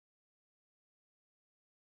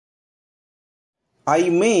I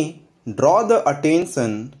may draw the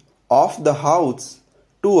attention of the House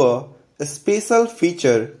to a special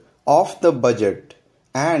feature of the budget,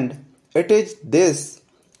 and it is this: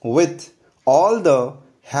 with all the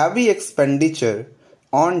heavy expenditure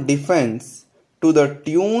on defense to the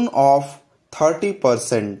tune of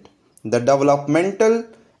 30%, the developmental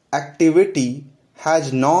activity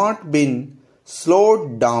has not been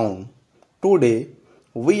slowed down. Today,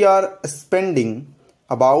 we are spending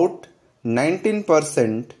about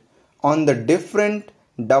 19% on the different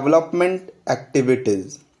development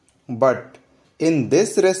activities. But in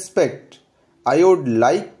this respect, I would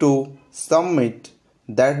like to submit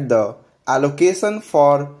that the allocation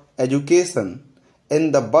for education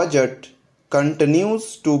in the budget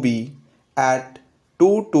continues to be at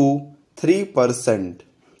 2 to 3%.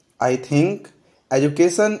 I think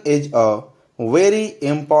education is a very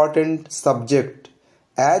important subject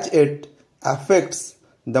as it affects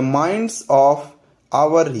the minds of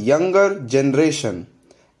our younger generation,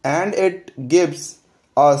 and it gives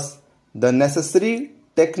us the necessary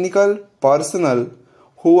technical personnel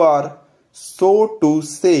who are, so to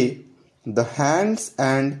say, the hands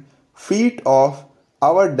and feet of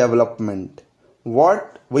our development.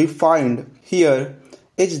 What we find here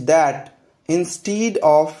is that instead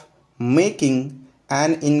of making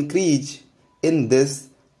an increase in this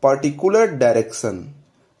particular direction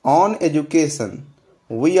on education,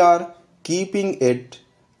 we are keeping it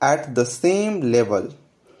at the same level.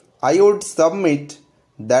 I would submit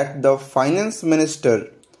that the finance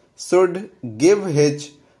minister should give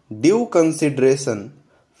his due consideration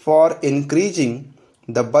for increasing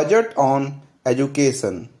the budget on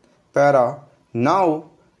education.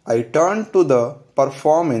 Now I turn to the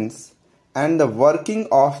performance and the working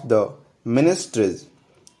of the ministries.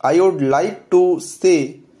 I would like to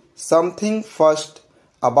say something first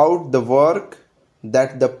about the work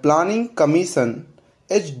that the Planning Commission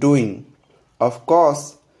is doing. Of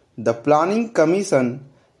course, the Planning Commission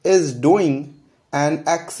is doing an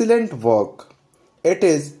excellent work. It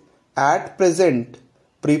is at present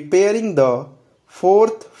preparing the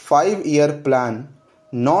fourth five-year plan.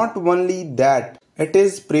 Not only that, it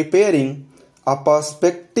is preparing a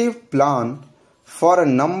perspective plan for a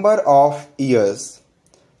number of years.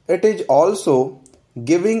 It is also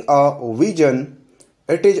giving a vision.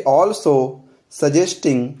 It is also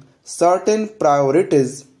suggesting certain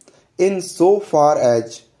priorities in so far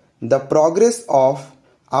as the progress of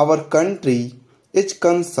our country is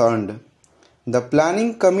concerned. The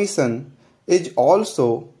Planning Commission is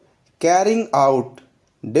also carrying out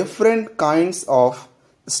different kinds of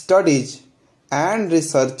studies and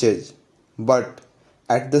researches, but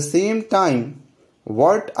at the same time,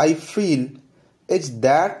 what I feel is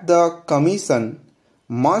that the Commission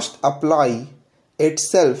must apply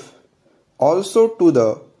itself also to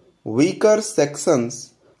the weaker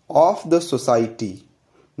sections of the society,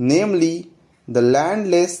 namely the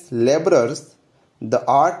landless laborers, the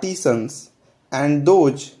artisans, and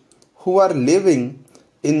those who are living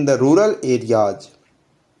in the rural areas.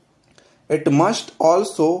 It must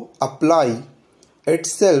also apply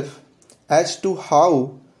itself as to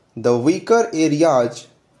how the weaker areas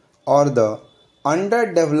or the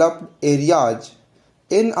underdeveloped areas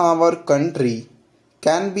in our country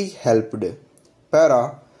can be helped.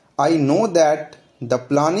 I know that the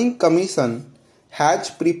Planning Commission has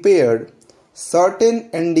prepared certain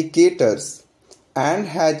indicators and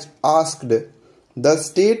has asked the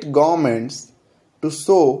state governments to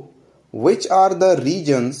show which are the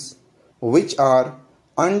regions which are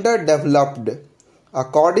underdeveloped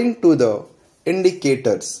according to the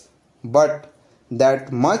indicators, but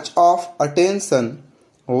that much of attention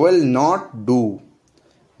will not do.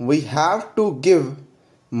 We have to give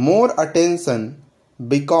more attention,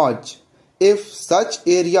 because if such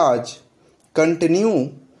areas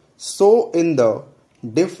continue so in the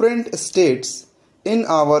different states in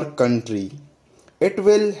our country, it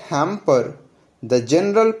will hamper the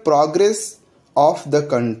general progress of the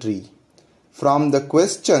country. From the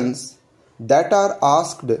questions that are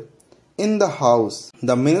asked in the House,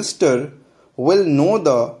 the minister will know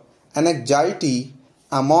the anxiety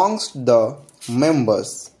amongst the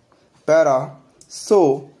members.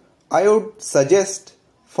 So, I would suggest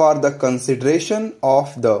for the consideration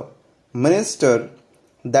of the minister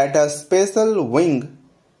that a special wing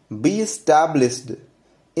be established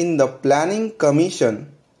in the Planning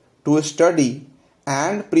Commission to study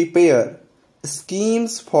and prepare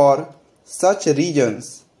schemes for such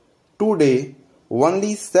regions. Today,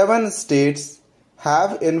 only 7 states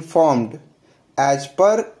have informed as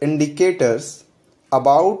per indicators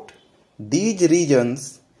about these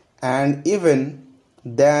regions, and even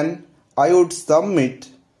then I would submit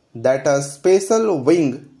that a special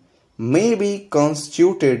wing may be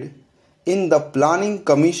constituted in the Planning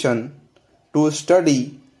Commission to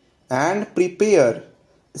study and prepare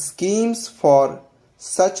schemes for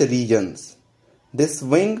such regions. This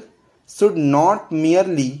wing should not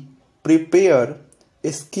merely prepare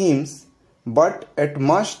schemes, but it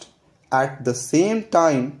must at the same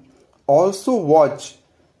time also watch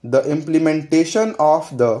the implementation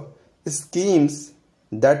of the schemes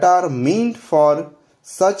that are meant for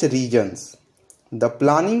such regions. The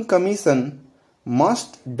Planning Commission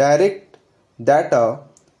must direct that a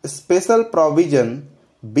special provision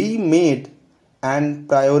be made and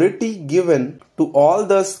priority given to all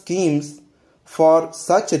the schemes for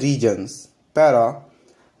such regions. Para.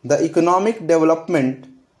 The economic development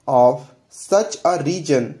of such a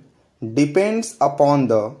region depends upon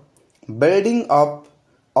the building up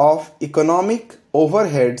of economic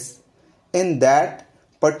overheads in that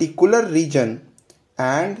particular region,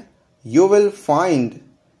 and you will find,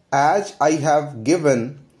 as I have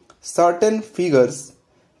given certain figures,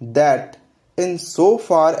 that in so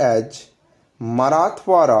far as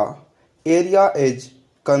Marathwada area is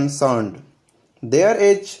concerned, there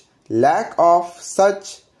is lack of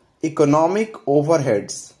such economic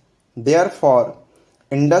overheads. Therefore,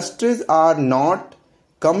 industries are not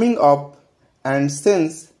coming up, and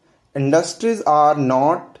since industries are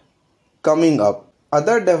not coming up,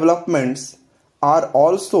 other developments are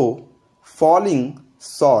also falling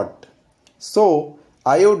short. So,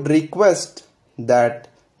 I would request that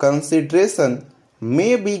consideration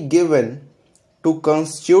may be given to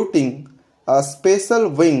constituting a special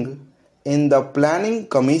wing in the Planning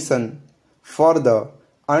Commission for the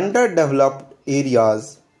underdeveloped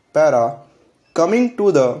areas. Para. Coming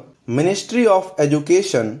to the Ministry of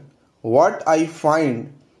Education, what I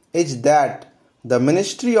find is that the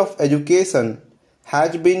Ministry of Education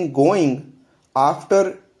has been going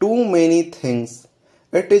after too many things.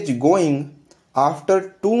 It is going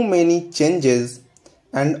after too many changes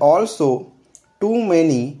and also too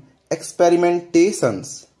many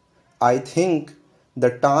experimentations. I think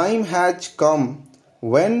the time has come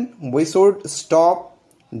when we should stop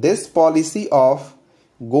this policy of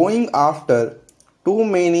going after too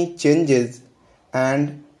many changes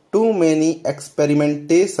and too many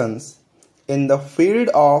experimentations in the field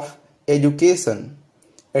of education.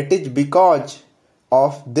 It is because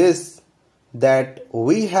of this that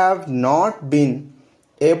we have not been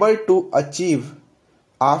able to achieve,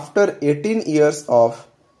 after 18 years of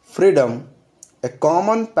freedom, a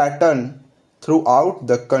common pattern throughout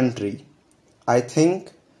the country. I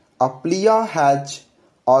think a plea has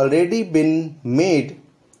already been made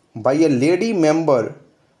by a lady member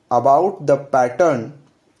about the pattern.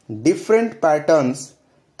 Different patterns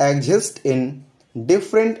exist in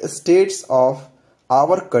different states of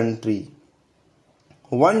our country.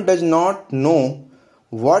 One does not know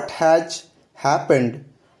what has happened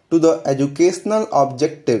to the educational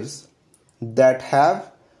objectives that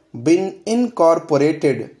have been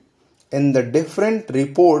incorporated in the different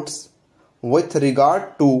reports with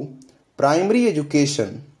regard to primary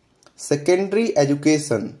education, secondary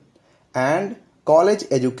education, and college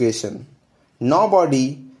education.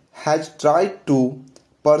 Nobody has tried to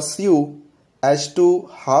pursue as to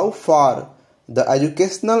how far the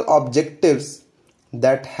educational objectives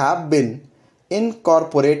that have been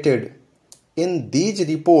incorporated in these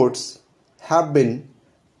reports have been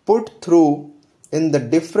put through in the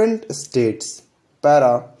different states.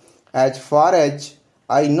 Para. As far as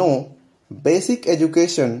I know, basic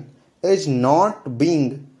education is not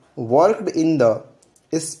being worked in the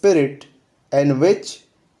spirit in which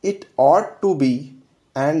it ought to be,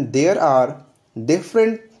 and there are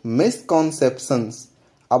different misconceptions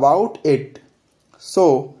about it.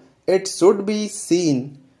 So, it should be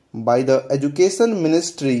seen by the Education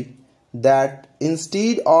Ministry that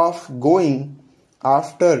instead of going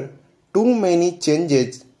after too many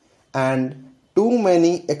changes and too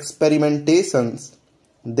many experimentations,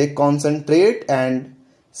 they concentrate and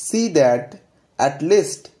see that at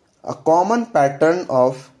least a common pattern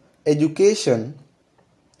of education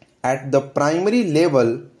at the primary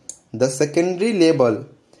level, the secondary level,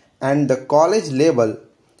 and the college level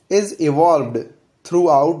is evolved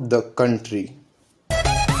throughout the country.